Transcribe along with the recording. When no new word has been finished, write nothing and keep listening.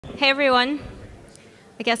Hey, everyone.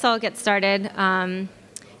 I guess I'll get started.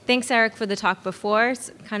 Thanks, Eric, for the talk before.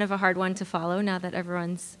 It's kind of a hard one to follow now that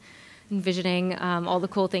everyone's envisioning all the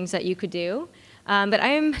cool things that you could do. But I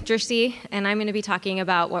am Drishti, and I'm going to be talking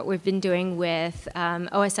about what we've been doing with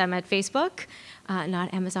OSM at Facebook,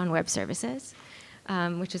 not Amazon Web Services,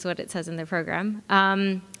 which is what it says in the program.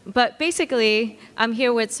 But basically, I'm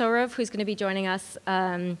here with Saurav, who's going to be joining us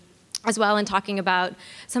as well, and talking about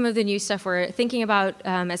some of the new stuff we're thinking about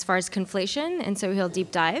as far as conflation, and so he'll deep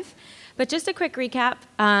dive. But just a quick recap,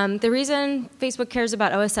 the reason Facebook cares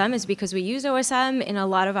about OSM is because we use OSM in a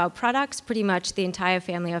lot of our products, pretty much the entire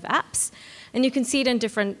family of apps. And you can see it in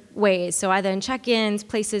different ways, so either in check-ins,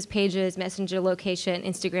 places, pages, messenger location,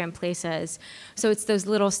 Instagram places. So it's those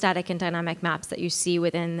little static and dynamic maps that you see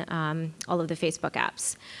within all of the Facebook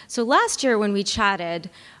apps. So last year when we chatted,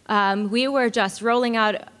 we were just rolling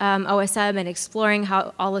out OSM and exploring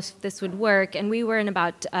how all of this would work, and we were in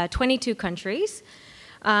about 22 countries.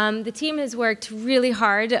 The team has worked really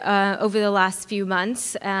hard over the last few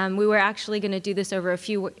months. We were actually going to do this over a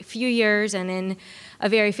few years, and in a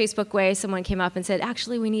very Facebook way, someone came up and said,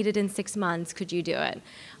 actually, we need it in 6 months. Could you do it?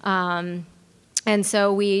 And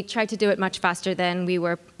so we tried to do it much faster than we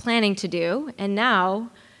were planning to do, and now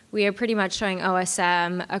we are pretty much showing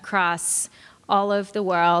OSM across all of the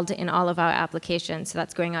world in all of our applications. So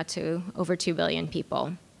that's going out to over 2 billion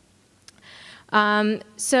people.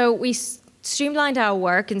 So we streamlined our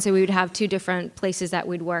work, and so we would have 2 different places that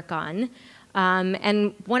we'd work on.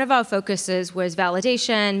 And one of our focuses was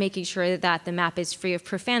validation, making sure that the map is free of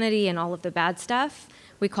profanity and all of the bad stuff.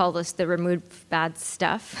 We call this the remove bad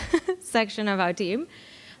stuff section of our team.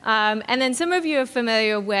 And then some of you are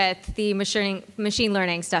familiar with the machine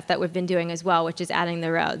learning stuff that we've been doing as well, which is adding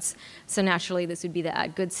the roads. So naturally, this would be the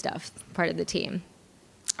add good stuff part of the team.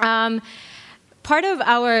 Part of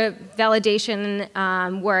our validation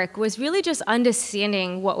work was really just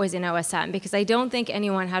understanding what was in OSM, because I don't think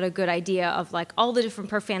anyone had a good idea of like all the different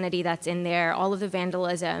profanity that's in there, all of the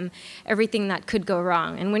vandalism, everything that could go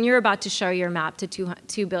wrong. And when you're about to show your map to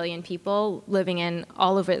 2 billion people living in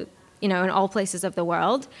all over, in all places of the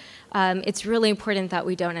world, it's really important that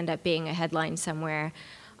we don't end up being a headline somewhere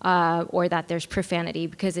or that there's profanity,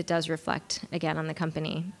 because it does reflect, again, on the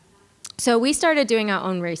company. So we started doing our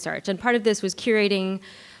own research, and part of this was curating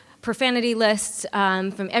profanity lists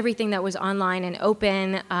from everything that was online and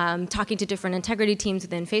open, talking to different integrity teams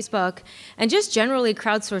within Facebook, and just generally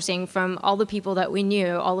crowdsourcing from all the people that we knew,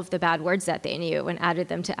 all of the bad words that they knew, and add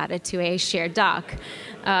it to a shared doc,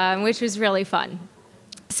 which was really fun.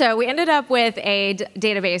 So we ended up with a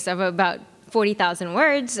database of about 40,000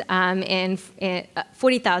 words,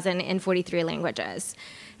 40,000 in 43 languages.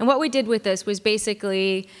 And what we did with this was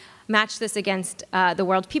basically match this against the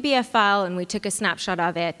world PBF file, and we took a snapshot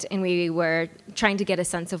of it, and we were trying to get a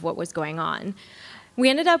sense of what was going on. We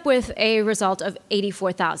ended up with a result of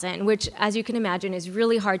 84,000, which, as you can imagine, is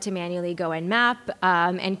really hard to manually go and map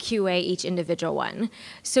and QA each individual one.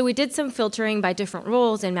 So we did some filtering by different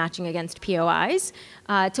roles and matching against POIs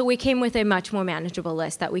till we came with a much more manageable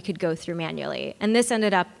list that we could go through manually. And this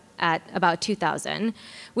ended up at about 2,000,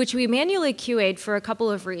 which we manually QA'd for a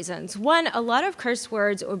couple of reasons. One, a lot of curse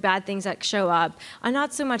words or bad things that show up are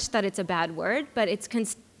not so much that it's a bad word, but it's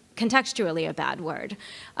contextually a bad word.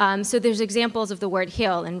 So there's examples of the word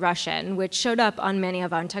hill in Russian, which showed up on many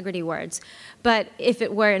of our integrity words. But if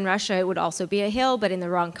it were in Russia, it would also be a hill, but in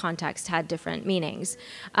the wrong context had different meanings.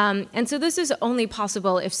 And so this is only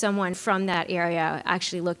possible if someone from that area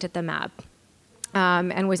actually looked at the map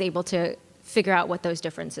and was able to figure out what those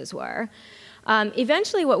differences were.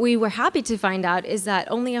 Eventually, what we were happy to find out is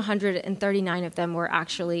that only 139 of them were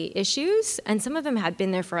actually issues, and some of them had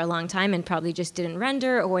been there for a long time and probably just didn't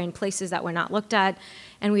render or in places that were not looked at,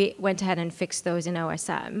 and we went ahead and fixed those in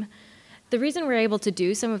OSM. The reason we're able to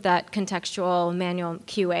do some of that contextual manual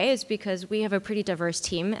QA is because we have a pretty diverse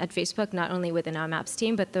team at Facebook, not only within our Maps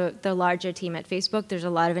team, but the larger team at Facebook. There's a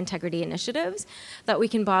lot of integrity initiatives that we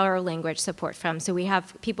can borrow language support from. So we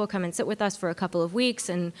have people come and sit with us for a couple of weeks,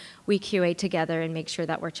 and we QA together and make sure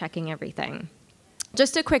that we're checking everything.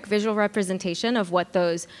 Just a quick visual representation of what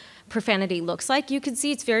those profanity looks like. You can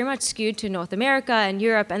see it's very much skewed to North America and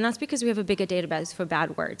Europe, and that's because we have a bigger database for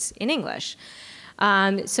bad words in English.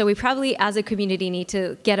 So we probably, as a community, need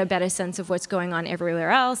to get a better sense of what's going on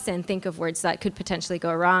everywhere else and think of words that could potentially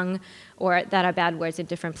go wrong or that are bad words in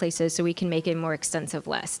different places so we can make a more extensive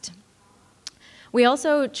list. We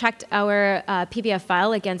also checked our PBF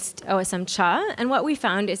file against OSM CHA, and what we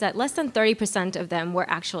found is that less than 30% of them were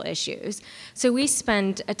actual issues. So we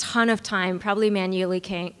spent a ton of time probably manually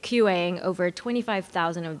QAing over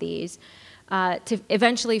 25,000 of these to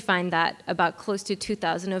eventually find that about close to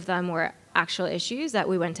 2,000 of them were actual issues that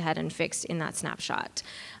we went ahead and fixed in that snapshot.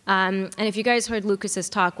 And if you guys heard Lucas's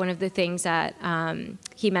talk, one of the things that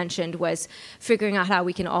he mentioned was figuring out how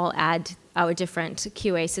we can all add our different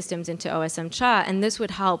QA systems into OSM Cha, and this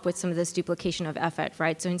would help with some of this duplication of effort,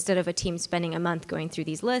 right? So instead of a team spending a month going through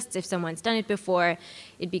these lists, if someone's done it before,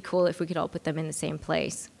 it'd be cool if we could all put them in the same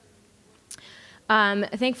place.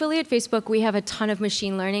 Thankfully at Facebook, we have a ton of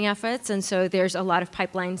machine learning efforts, and so there's a lot of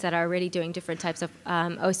pipelines that are already doing different types of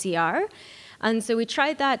OCR. And so we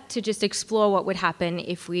tried that to just explore what would happen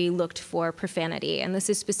if we looked for profanity, and this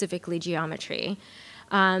is specifically geometry.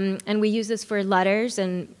 And we use this for letters,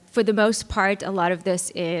 and for the most part, a lot of this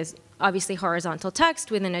is obviously horizontal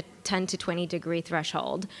text within a 10 to 20 degree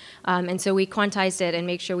threshold. And so we quantized it and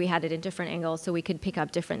make sure we had it in different angles so we could pick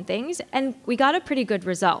up different things, and we got a pretty good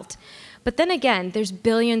result. But then again, there's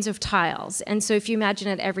billions of tiles, and so if you imagine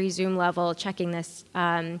at every zoom level checking this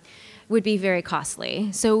would be very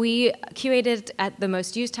costly. So we QA'd at the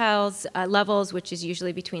most used tiles levels, which is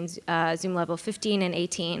usually between zoom level 15 and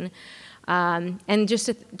 18. And just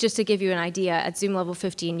to give you an idea, at zoom level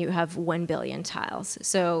 15, you have 1 billion tiles.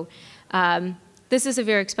 So this is a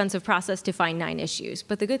very expensive process to find 9 issues.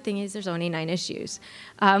 But the good thing is there's only 9 issues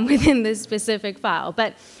within this specific file.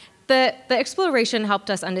 But the exploration helped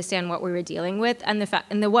us understand what we were dealing with,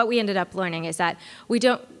 and what we ended up learning is that we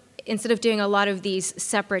don't, instead of doing a lot of these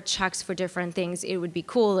separate checks for different things, it would be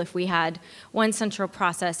cool if we had one central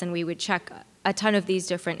process and we would check a ton of these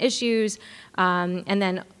different issues. And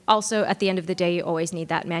then also at the end of the day, you always need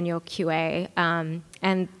that manual QA.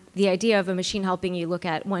 And the idea of a machine helping you look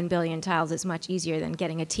at 1 billion tiles is much easier than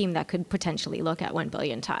getting a team that could potentially look at 1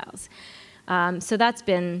 billion tiles. So that's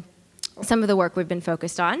been some of the work we've been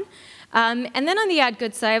focused on. And then on the ad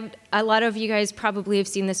good side, a lot of you guys probably have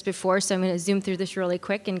seen this before, so I'm going to zoom through this really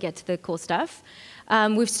quick and get to the cool stuff.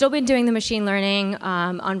 We've still been doing the machine learning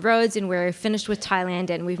on roads, and we're finished with Thailand,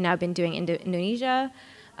 and we've now been doing Indonesia.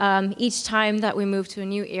 Each time that we move to a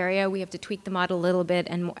new area, we have to tweak the model a little bit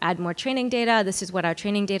and add more training data. This is what our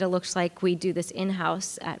training data looks like. We do this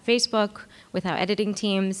in-house at Facebook with our editing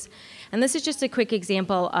teams. And this is just a quick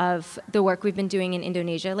example of the work we've been doing in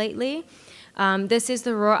Indonesia lately. This is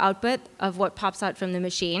the raw output of what pops out from the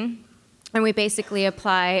machine. And we basically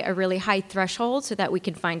apply a really high threshold so that we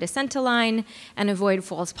can find a center line and avoid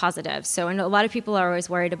false positives. So I know a lot of people are always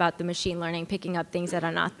worried about the machine learning picking up things that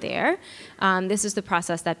are not there. This is the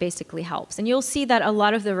process that basically helps. And you'll see that a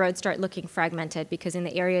lot of the roads start looking fragmented because in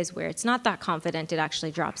the areas where it's not that confident, it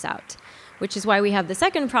actually drops out, which is why we have the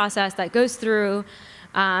second process that goes through.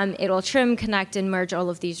 It'll trim, connect, and merge all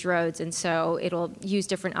of these roads, and so it'll use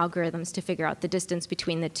different algorithms to figure out the distance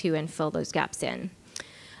between the two and fill those gaps in.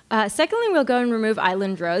 Secondly, we'll go and remove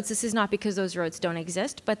island roads. This is not because those roads don't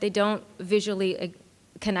exist, but they don't visually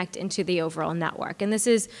connect into the overall network. And this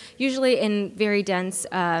is usually in very dense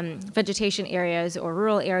vegetation areas or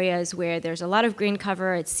rural areas where there's a lot of green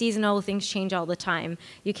cover, it's seasonal, things change all the time.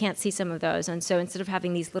 You can't see some of those. And so instead of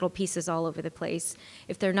having these little pieces all over the place,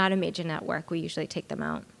 if they're not a major network, we usually take them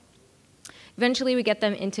out. Eventually, we get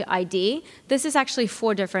them into ID. This is actually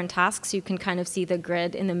 4 different tasks. You can kind of see the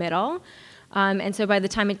grid in the middle. And so by the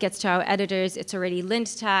time it gets to our editors, it's already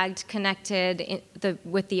lint tagged, connected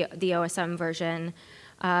with the OSM version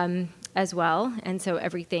as well. And so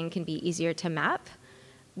everything can be easier to map.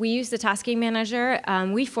 We use the tasking manager.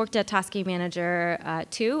 We forked at tasking manager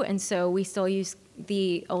 2, and so we still use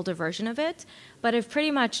the older version of it, but I've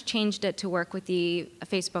pretty much changed it to work with the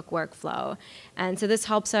Facebook workflow. And so this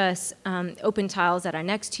helps us open tiles that are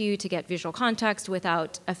next to you to get visual context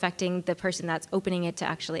without affecting the person that's opening it to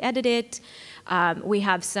actually edit it. We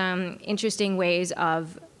have some interesting ways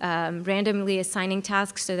of randomly assigning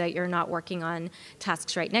tasks so that you're not working on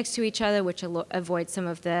tasks right next to each other, which avoids some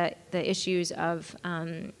of the issues of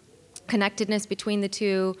connectedness between the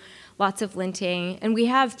two, lots of linting. And we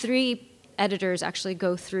have 3 editors actually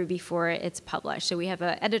go through before it's published. So we have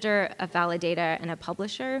an editor, a validator, and a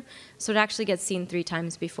publisher. So it actually gets seen 3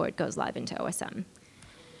 times before it goes live into OSM.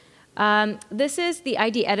 This is the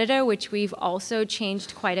ID editor, which we've also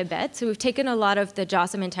changed quite a bit. So we've taken a lot of the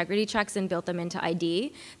JOSM integrity checks and built them into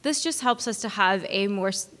ID. This just helps us to have a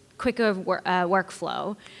more quicker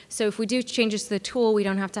workflow. So if we do changes to the tool, we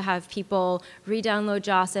don't have to have people re-download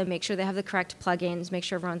JOSM, make sure they have the correct plugins, make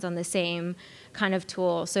sure everyone's on the same kind of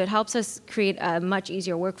tool. So it helps us create a much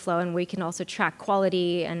easier workflow, and we can also track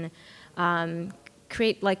quality and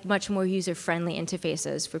create like much more user-friendly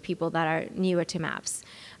interfaces for people that are newer to maps.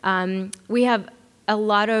 We have a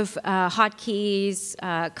lot of hotkeys,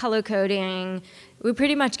 color coding, We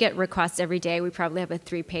pretty much get requests every day. We probably have a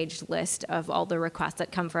 3-page list of all the requests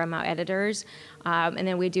that come from our editors. And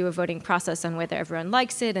then we do a voting process on whether everyone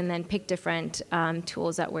likes it and then pick different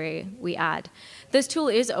tools that we add. This tool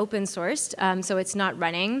is open sourced, so it's not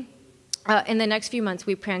running. In the next few months,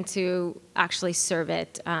 we plan to actually serve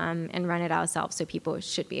it and run it ourselves, so people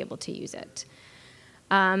should be able to use it.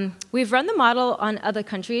 We've run the model on other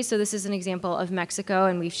countries. So this is an example of Mexico,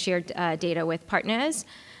 and we've shared data with partners.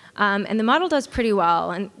 And the model does pretty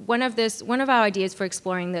well. And one of our ideas for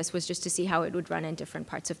exploring this was just to see how it would run in different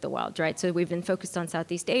parts of the world, right? So we've been focused on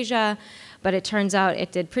Southeast Asia, but it turns out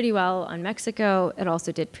it did pretty well on Mexico. It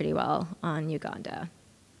also did pretty well on Uganda.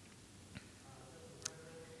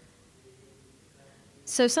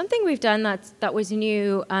 So something we've done that was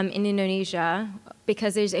new in Indonesia,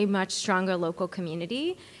 because there's a much stronger local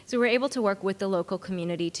community, so we're able to work with the local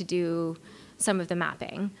community to do some of the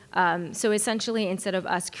mapping. So essentially, instead of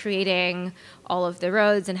us creating all of the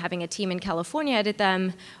roads and having a team in California edit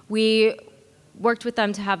them, we worked with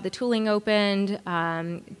them to have the tooling opened,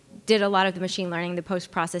 did a lot of the machine learning, the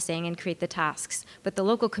post-processing, and create the tasks. But the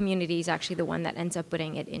local community is actually the one that ends up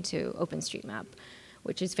putting it into OpenStreetMap,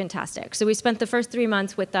 which is fantastic. So we spent the first 3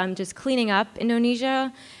 months with them just cleaning up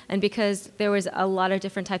Indonesia, and because there was a lot of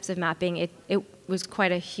different types of mapping, it was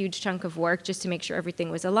quite a huge chunk of work just to make sure everything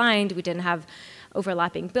was aligned. We didn't have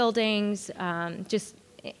overlapping buildings, just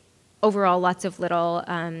overall lots of little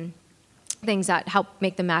things that help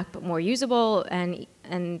make the map more usable and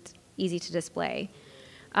easy to display.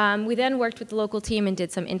 We then worked with the local team and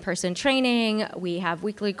did some in-person training. We have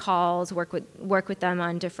weekly calls, work with them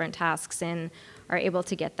on different tasks, and are able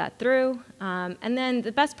to get that through. And then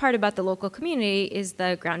the best part about the local community is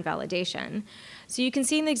the ground validation. So you can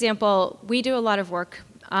see in the example, we do a lot of work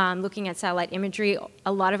looking at satellite imagery.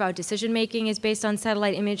 A lot of our decision making is based on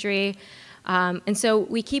satellite imagery. And so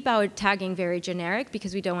we keep our tagging very generic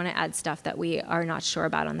because we don't want to add stuff that we are not sure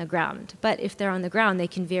about on the ground. But if they're on the ground, they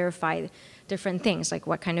can verify different things, like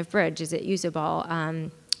what kind of bridge, is it usable,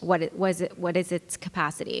 what is its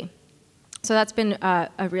capacity. So that's been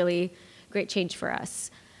a really great change for us.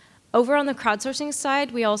 Over on the crowdsourcing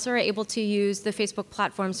side, we also are able to use the Facebook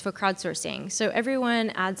platforms for crowdsourcing. So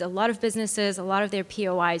everyone adds a lot of businesses, a lot of their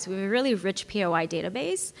POIs. We have a really rich POI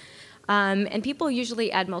database. And people usually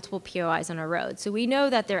add multiple POIs on a road. So we know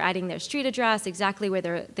that they're adding their street address, exactly where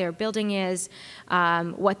their building is,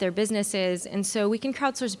 what their business is. And so we can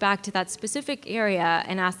crowdsource back to that specific area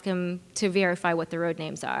and ask them to verify what the road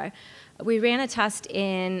names are. We ran a test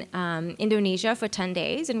in Indonesia for 10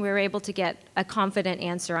 days, and we were able to get a confident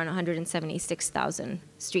answer on 176,000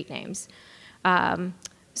 street names.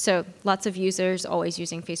 So lots of users always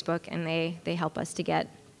using Facebook, and they help us to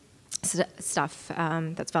get stuff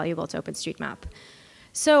that's valuable to OpenStreetMap.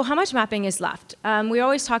 So how much mapping is left? We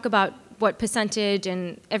always talk about what percentage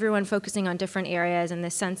and everyone focusing on different areas, in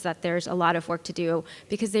the sense that there's a lot of work to do,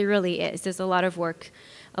 because there really is. There's a lot of work,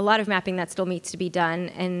 a lot of mapping that still needs to be done,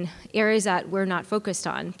 and areas that we're not focused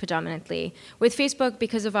on predominantly. With Facebook,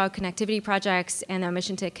 because of our connectivity projects and our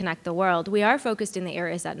mission to connect the world, we are focused in the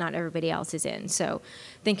areas that not everybody else is in. So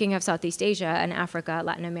thinking of Southeast Asia and Africa,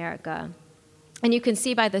 Latin America. And you can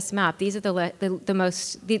see by this map, these are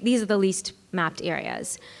these are the least mapped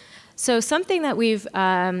areas. So something that we've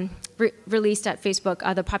released at Facebook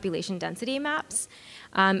are the population density maps.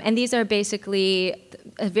 And these are basically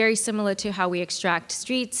very similar to how we extract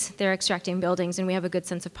streets. They're extracting buildings, and we have a good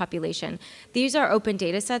sense of population. These are open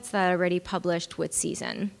data sets that are already published with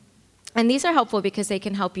Season. And these are helpful because they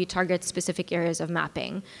can help you target specific areas of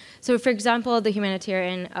mapping. So for example, the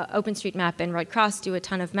humanitarian OpenStreetMap and Red Cross do a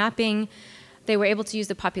ton of mapping. They were able to use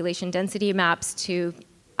the population density maps to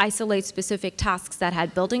isolate specific tasks that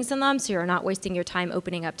had buildings in them, so you're not wasting your time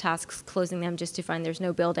opening up tasks, closing them just to find there's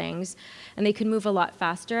no buildings. And they can move a lot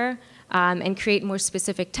faster and create more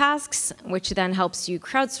specific tasks, which then helps you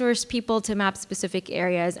crowdsource people to map specific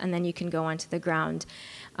areas, and then you can go onto the ground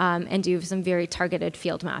and do some very targeted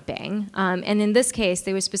field mapping. And in this case,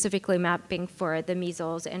 they were specifically mapping for the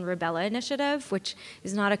measles and rubella initiative, which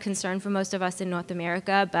is not a concern for most of us in North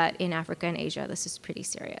America, but in Africa and Asia, this is pretty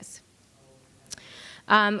serious.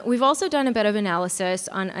 We've also done a bit of analysis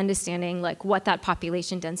on understanding what that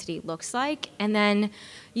population density looks like, and then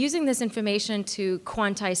using this information to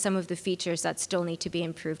quantize some of the features that still need to be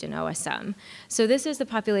improved in OSM. So this is the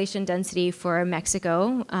population density for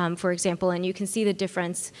Mexico, for example, and you can see the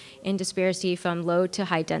difference in disparity from low to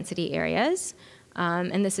high density areas.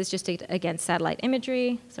 And this is just against satellite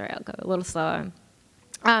imagery. Sorry, I'll go a little slower.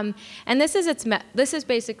 And this is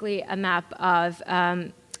basically a map of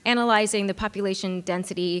analyzing the population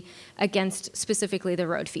density against specifically the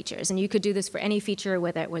road features. And you could do this for any feature,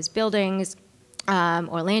 whether it was buildings,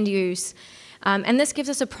 or land use. And this gives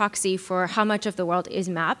us a proxy for how much of the world is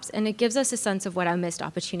mapped, and it gives us a sense of what our missed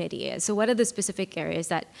opportunity is. So what are the specific areas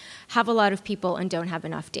that have a lot of people and don't have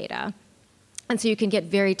enough data? And so you can get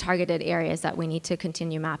very targeted areas that we need to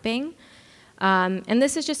continue mapping. And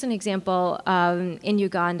this is just an example in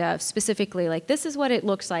Uganda specifically, like this is what it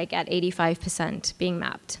looks like at 85% being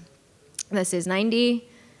mapped. This is 90,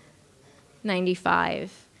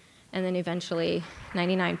 95, and then eventually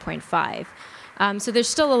 99.5. So there's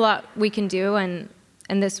still a lot we can do, and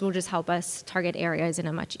this will just help us target areas in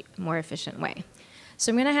a much more efficient way.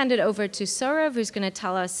 So I'm going to hand it over to Saurav, who's going to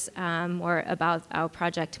tell us more about our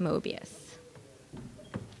project Mobius.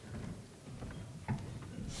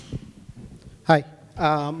 Hi,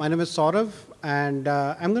 my name is Saurav, and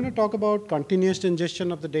I'm going to talk about continuous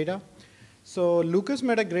ingestion of the data. So Lucas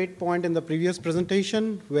made a great point in the previous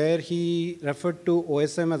presentation where he referred to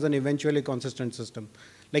OSM as an eventually consistent system.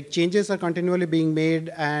 Like changes are continually being made,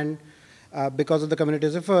 and because of the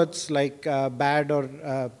community's efforts, like bad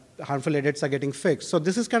or harmful edits are getting fixed. So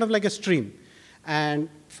this is kind of like a stream. And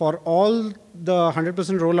for all the 100%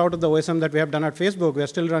 rollout of the OSM that we have done at Facebook, we are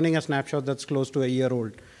still running a snapshot that's close to a year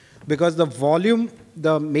old. Because the volume,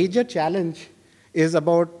 the major challenge is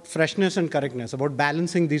about freshness and correctness, about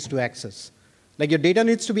balancing these two axes. Like your data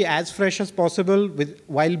needs to be as fresh as possible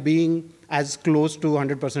while being as close to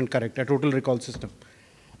 100% correct, a total recall system.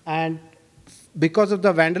 And because of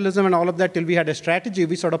the vandalism and all of that, till we had a strategy,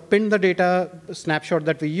 we sort of pinned the data snapshot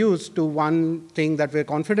that we used to one thing that we're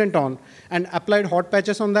confident on and applied hot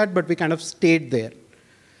patches on that, but we kind of stayed there.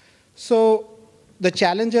 So the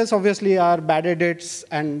challenges obviously are bad edits,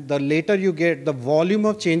 and the later you get, the volume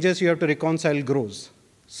of changes you have to reconcile grows.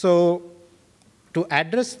 So to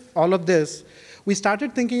address all of this, we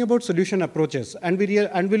started thinking about solution approaches, and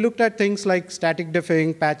we looked at things like static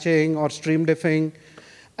diffing, patching, or stream diffing.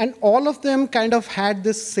 And all of them kind of had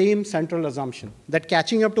this same central assumption, that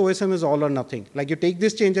catching up to OSM is all or nothing. Like you take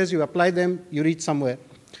these changes, you apply them, you reach somewhere.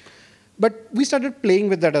 But we started playing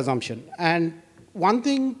with that assumption. And one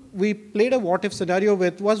thing we played a what-if scenario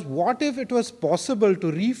with was, what if it was possible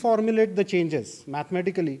to reformulate the changes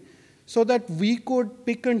mathematically so that we could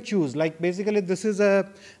pick and choose? Like basically,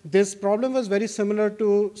 this problem was very similar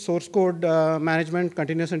to source code management,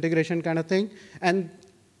 continuous integration kind of thing. And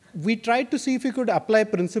we tried to see if we could apply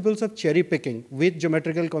principles of cherry picking with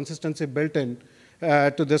geometrical consistency built in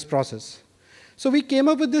to this process. So we came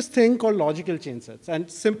up with this thing called logical chain sets. And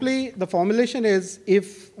simply, the formulation is,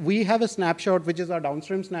 if we have a snapshot, which is our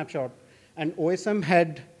downstream snapshot, and OSM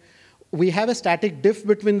head, we have a static diff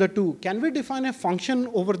between the two, can we define a function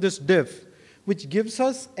over this diff, which gives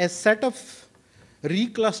us a set of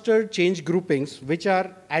reclustered change groupings, which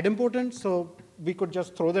are idempotent, so we could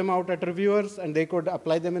just throw them out at reviewers, and they could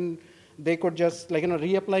apply them in, they could just, like,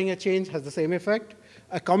 reapplying a change has the same effect.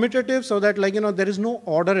 A commutative, so that, like, there is no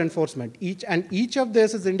order enforcement. Each of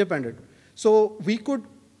this is independent. So we could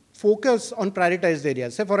focus on prioritized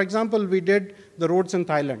areas. Say, for example, we did the roads in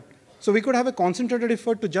Thailand. So we could have a concentrated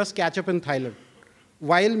effort to just catch up in Thailand,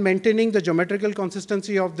 while maintaining the geometrical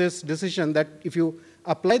consistency of this decision that if you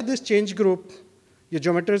apply this change group, your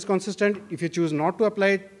geometry is consistent. If you choose not to apply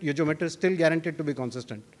it, your geometry is still guaranteed to be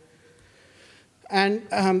consistent. And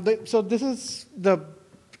so this is the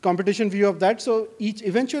competition view of that. So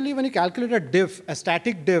eventually, when you calculate a diff, a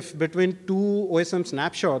static diff between two OSM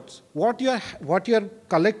snapshots, what you're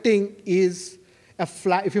collecting is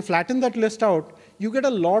if you flatten that list out, you get a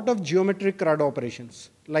lot of geometric CRUD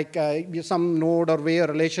operations, like some node or way or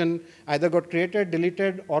relation either got created,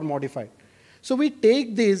 deleted, or modified. So we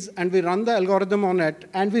take these and we run the algorithm on it,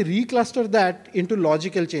 and we recluster that into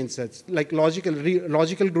logical chain sets, like logical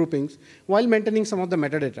groupings, while maintaining some of the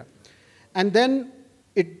metadata. And then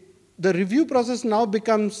the review process now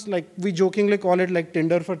becomes, like, we jokingly call it like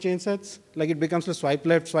Tinder for chain sets. Like it becomes a swipe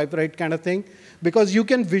left, swipe right kind of thing, because you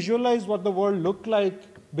can visualize what the world looked like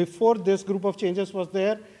before this group of changes was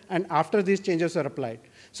there and after these changes are applied.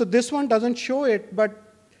 So this one doesn't show it,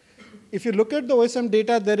 but if you look at the OSM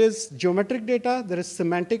data, there is geometric data, there is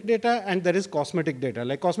semantic data, and there is cosmetic data.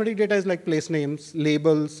 Like cosmetic data is like place names,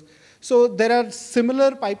 labels. So there are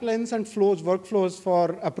similar pipelines and flows, workflows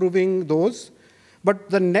for approving those. But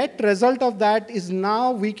the net result of that is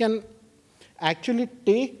now we can actually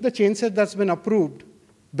take the chain set that's been approved,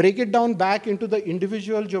 break it down back into the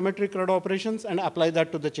individual geometric CRUD operations, and apply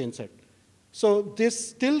that to the chain set. So this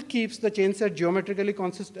still keeps the chain set geometrically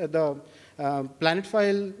consistent, the planet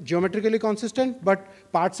file geometrically consistent, but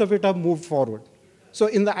parts of it are moved forward. So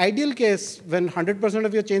in the ideal case, when 100%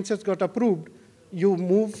 of your chain sets got approved, you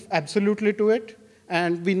move absolutely to it.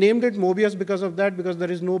 And we named it Mobius because of that, because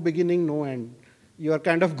there is no beginning, no end. You are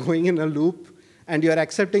kind of going in a loop, and you're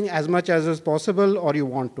accepting as much as is possible or you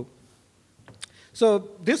want to. So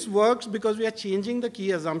this works because we are changing the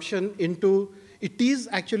key assumption into it is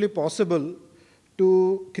actually possible to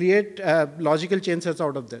create logical chain sets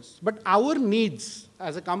out of this. But our needs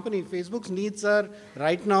as a company, Facebook's needs are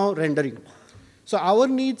right now rendering. So our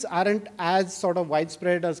needs aren't as sort of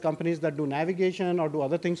widespread as companies that do navigation or do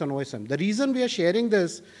other things on OSM. The reason we are sharing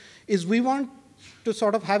this is we want to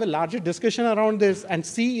sort of have a larger discussion around this and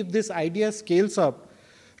see if this idea scales up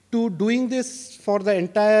to doing this for the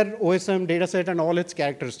entire OSM dataset and all its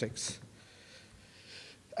characteristics.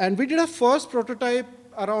 And we did a first prototype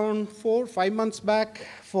around 4 or 5 months back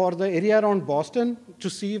for the area around Boston to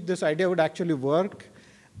see if this idea would actually work.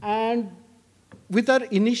 And with our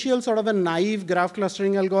initial sort of a naive graph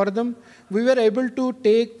clustering algorithm, we were able to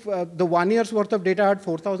take the 1 year's worth of data at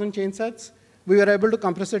 4,000 chain sets. We were able to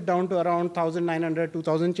compress it down to around 1,900,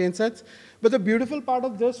 2,000 chain sets. But the beautiful part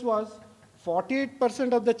of this was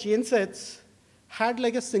 48% of the chain sets had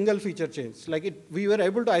like a single feature change. Like we were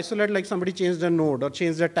able to isolate like somebody changed a node or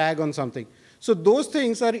changed a tag on something. So those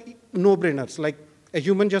things are no-brainers, like a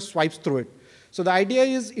human just swipes through it. So the idea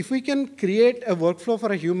is if we can create a workflow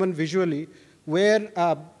for a human visually where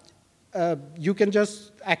you can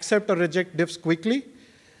just accept or reject diffs quickly,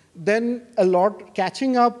 then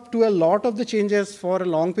catching up to a lot of the changes for a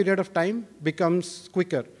long period of time becomes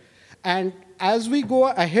quicker. And as we go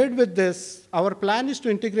ahead with this, our plan is to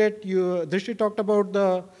integrate, Drishti talked about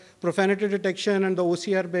the profanity detection and the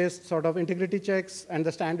OCR-based sort of integrity checks and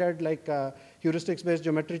the standard like heuristics-based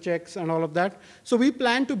geometry checks and all of that. So we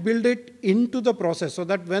plan to build it into the process so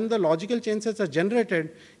that when the logical chain sets are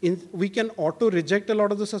generated, we can auto-reject a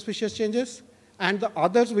lot of the suspicious changes. And the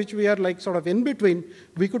others, which we are like sort of in between,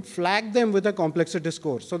 we could flag them with a complexity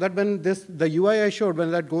score. So that when the UI I showed, when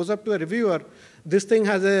that goes up to a reviewer, this thing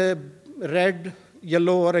has a red,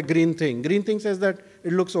 yellow, or a green thing. Green thing says that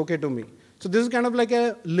it looks OK to me. So this is kind of like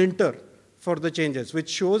a linter for the changes, which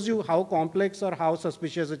shows you how complex or how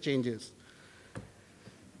suspicious a change is.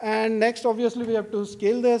 And next, obviously, we have to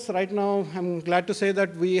scale this. Right now, I'm glad to say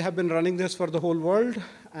that we have been running this for the whole world.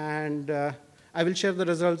 And I will share the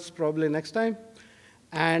results probably next time.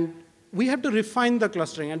 And we have to refine the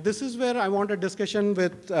clustering. And this is where I want a discussion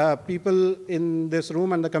with people in this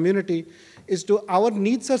room and the community, our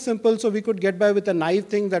needs are simple, so we could get by with a naive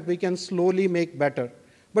thing that we can slowly make better.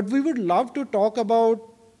 But we would love to talk about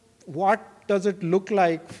what does it look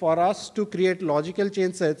like for us to create logical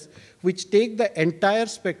chain sets which take the entire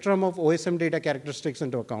spectrum of OSM data characteristics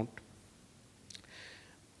into account.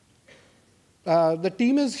 The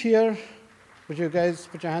team is here. Would you guys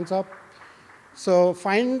put your hands up? So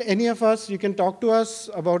find any of us. You can talk to us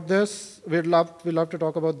about this. We love to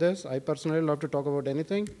talk about this. I personally love to talk about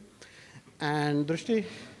anything. And Drishti?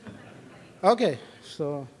 OK.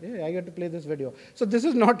 So yeah, I get to play this video. So this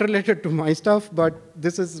is not related to my stuff, but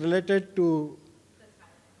this is related to,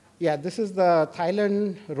 yeah, this is the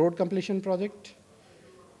Thailand road completion project.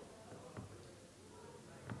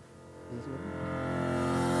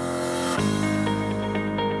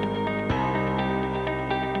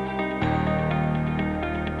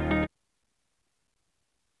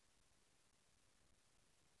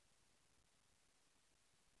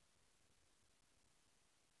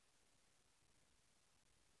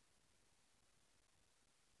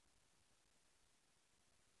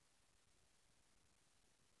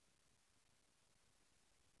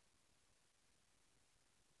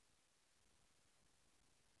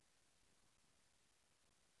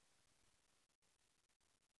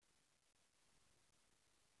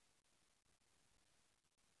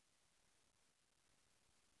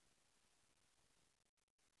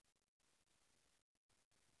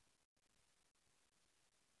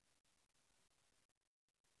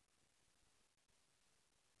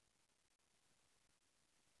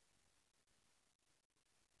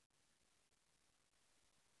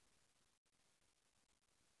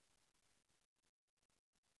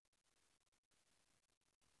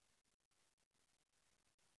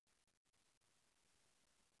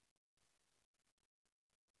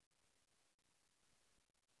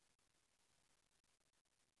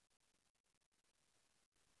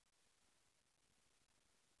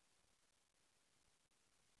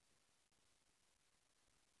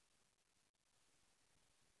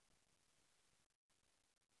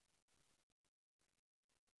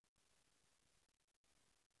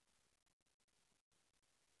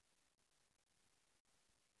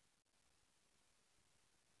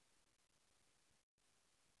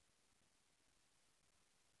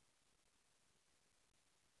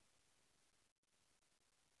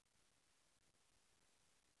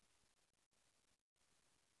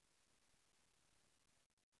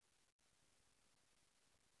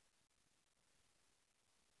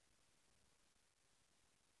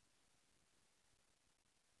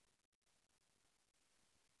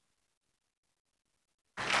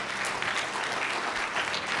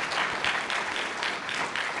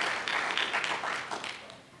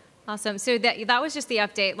 Awesome. So that was just the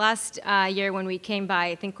update. Last year when we came by,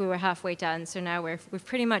 I think we were halfway done. So now we've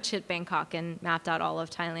pretty much hit Bangkok and mapped out all of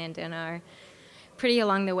Thailand and are pretty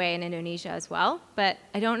along the way in Indonesia as well. But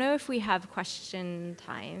I don't know if we have question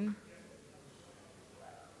time.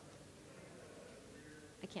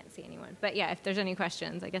 I can't see anyone. But yeah, if there's any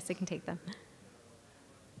questions, I guess I can take them.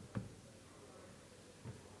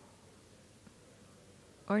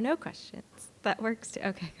 Or no questions. That works too.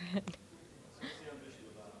 Okay, go ahead.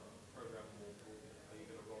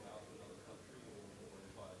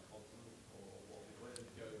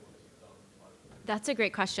 That's a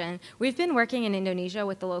great question. We've been working in Indonesia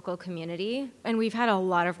with the local community, and we've had a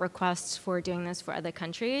lot of requests for doing this for other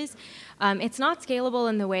countries. It's not scalable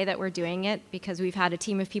in the way that we're doing it because we've had a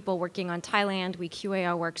team of people working on Thailand. We QA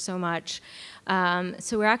our work so much.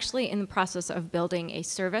 So we're actually in the process of building a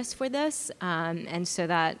service for this, and so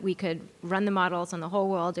that we could run the models on the whole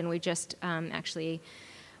world, and we just actually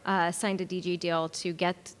signed a DG deal to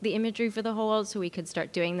get the imagery for the whole world so we could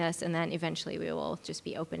start doing this, and then eventually we will just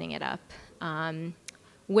be opening it up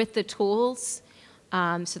with the tools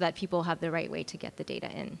so that people have the right way to get the data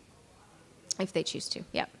in if they choose to.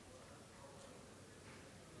 Yep.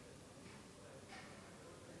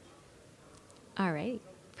 All right.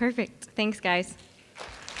 Perfect. Thanks, guys.